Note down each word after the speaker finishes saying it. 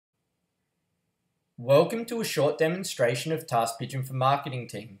Welcome to a short demonstration of Task Pigeon for marketing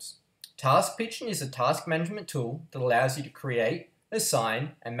teams. Task Pigeon is a task management tool that allows you to create,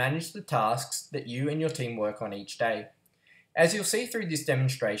 assign, and manage the tasks that you and your team work on each day. As you'll see through this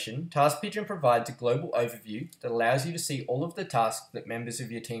demonstration, Task Pigeon provides a global overview that allows you to see all of the tasks that members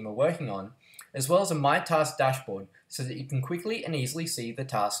of your team are working on, as well as a My Task dashboard so that you can quickly and easily see the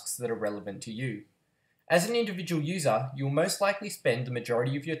tasks that are relevant to you. As an individual user, you will most likely spend the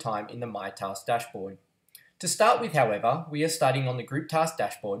majority of your time in the My Task dashboard. To start with, however, we are starting on the Group Task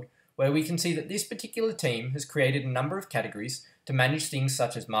dashboard, where we can see that this particular team has created a number of categories to manage things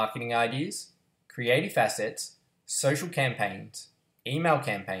such as marketing ideas, creative assets, social campaigns, email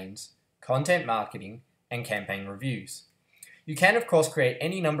campaigns, content marketing, and campaign reviews. You can, of course, create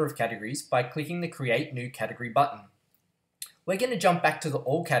any number of categories by clicking the Create New Category button. We're going to jump back to the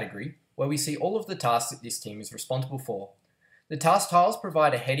All category, where we see all of the tasks that this team is responsible for. The task tiles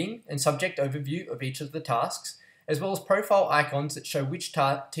provide a heading and subject overview of each of the tasks, as well as profile icons that show which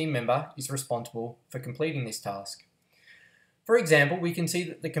team member is responsible for completing this task. For example, we can see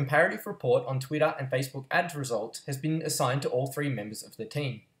that the comparative report on Twitter and Facebook ads results has been assigned to all 3 members of the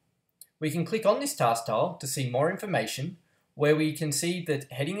team. We can click on this task tile to see more information, where we can see the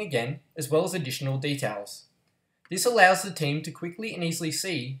heading again, as well as additional details. This allows the team to quickly and easily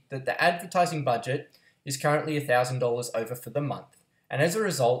see that the advertising budget is currently $1,000 over for the month, and as a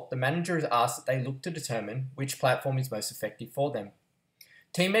result, the manager is asked that they look to determine which platform is most effective for them.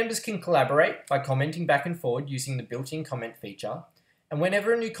 Team members can collaborate by commenting back and forward using the built-in comment feature, and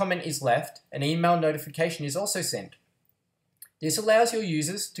whenever a new comment is left, an email notification is also sent. This allows your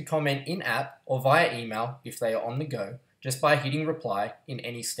users to comment in-app or via email if they are on the go, just by hitting reply in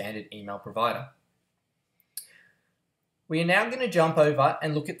any standard email provider. We are now going to jump over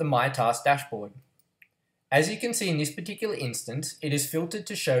and look at the My Task dashboard. As you can see in this particular instance, it is filtered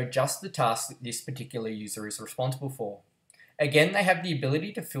to show just the tasks that this particular user is responsible for. Again, they have the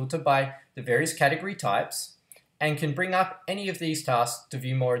ability to filter by the various category types and can bring up any of these tasks to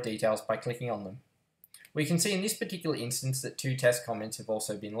view more details by clicking on them. We can see in this particular instance that 2 test comments have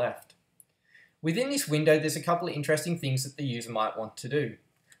also been left. Within this window, there's a couple of interesting things that the user might want to do.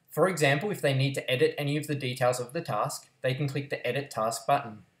 For example, if they need to edit any of the details of the task, they can click the Edit Task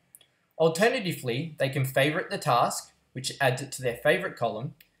button. Alternatively, they can favorite the task, which adds it to their favorite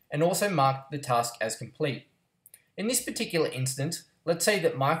column, and also mark the task as complete. In this particular instance, let's say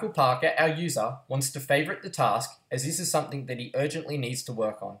that Michael Parker, our user, wants to favorite the task as this is something that he urgently needs to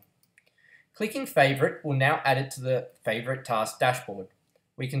work on. Clicking Favorite will now add it to the Favorite Task dashboard.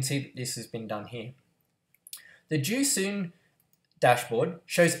 We can see that this has been done here. The Due Soon dashboard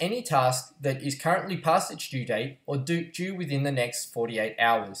shows any task that is currently past its due date or due within the next 48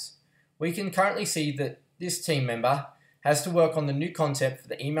 hours. We can currently see that this team member has to work on the new concept for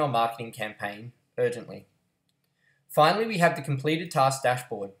the email marketing campaign urgently. Finally, we have the completed task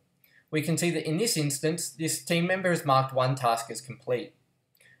dashboard. We can see that in this instance, this team member has marked 1 task as complete.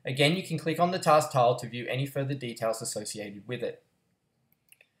 Again, you can click on the task tile to view any further details associated with it.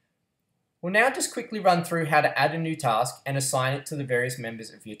 We'll now just quickly run through how to add a new task and assign it to the various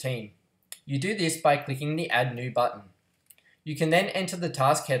members of your team. You do this by clicking the Add New button. You can then enter the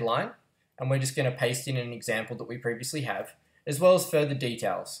task headline, and we're just going to paste in an example that we previously have, as well as further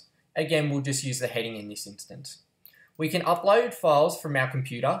details. Again, we'll just use the heading in this instance. We can upload files from our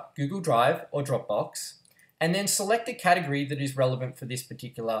computer, Google Drive or Dropbox, and then select a category that is relevant for this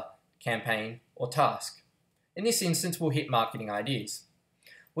particular campaign or task. In this instance, we'll hit Marketing Ideas.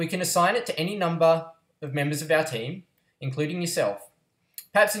 We can assign it to any number of members of our team, including yourself.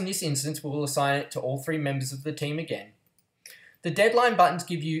 Perhaps in this instance, we'll assign it to all 3 members of the team again. The deadline buttons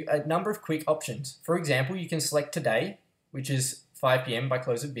give you a number of quick options. For example, you can select today, which is 5 PM by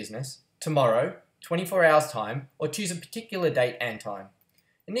close of business, tomorrow, 24 hours time, or choose a particular date and time.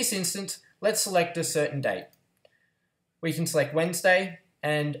 In this instance, let's select a certain date. We can select Wednesday,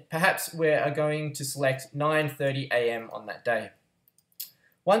 and perhaps we are going to select 9:30 AM on that day.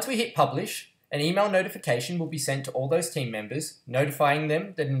 Once we hit Publish, an email notification will be sent to all those team members, notifying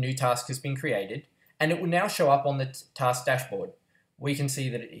them that a new task has been created, and it will now show up on the task dashboard. We can see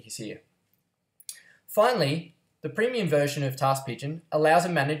that it is here. Finally, the premium version of Task Pigeon allows a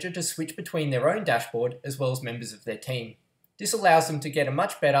manager to switch between their own dashboard as well as members of their team. This allows them to get a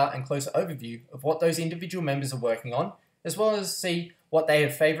much better and closer overview of what those individual members are working on, as well as see what they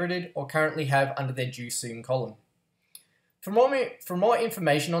have favorited or currently have under their Due Soon column. For more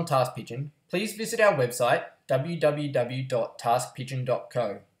information on Task Pigeon, please visit our website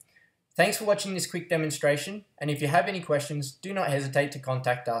www.taskpigeon.co. Thanks for watching this quick demonstration, and if you have any questions, do not hesitate to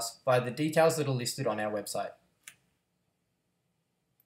contact us via the details that are listed on our website.